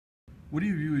What do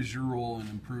you view as your role in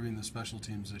improving the special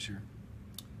teams this year?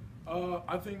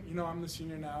 I think, I'm the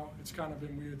senior now. It's kind of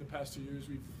been weird the past 2 years.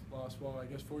 We've lost, I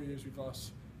guess 4 years we've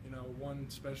lost, one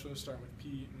specialist, starting with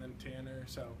Pete and then Tanner.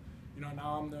 So,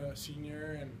 now I'm the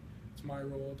senior, and it's my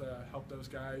role to help those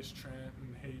guys, Trent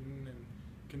and Hayden, and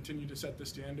continue to set the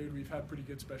standard. We've had pretty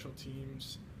good special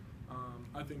teams.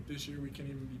 I think this year we can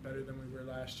even be better than we were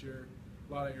last year.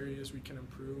 A lot of areas we can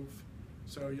improve.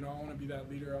 So, I want to be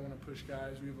that leader. I want to push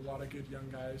guys. We have a lot of good young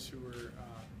guys who are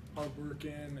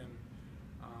hardworking, and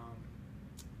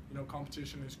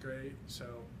competition is great. So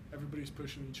everybody's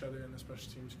pushing each other in the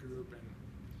special teams group, and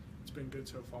it's been good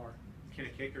so far. Can a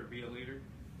kicker be a leader?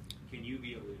 Can you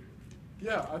be a leader?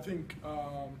 Yeah, I think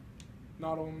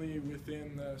not only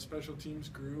within the special teams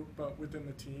group, but within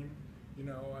the team.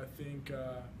 I think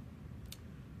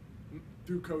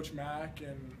through Coach Mack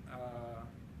and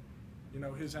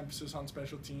his emphasis on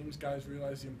special teams, guys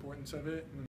realize the importance of it. And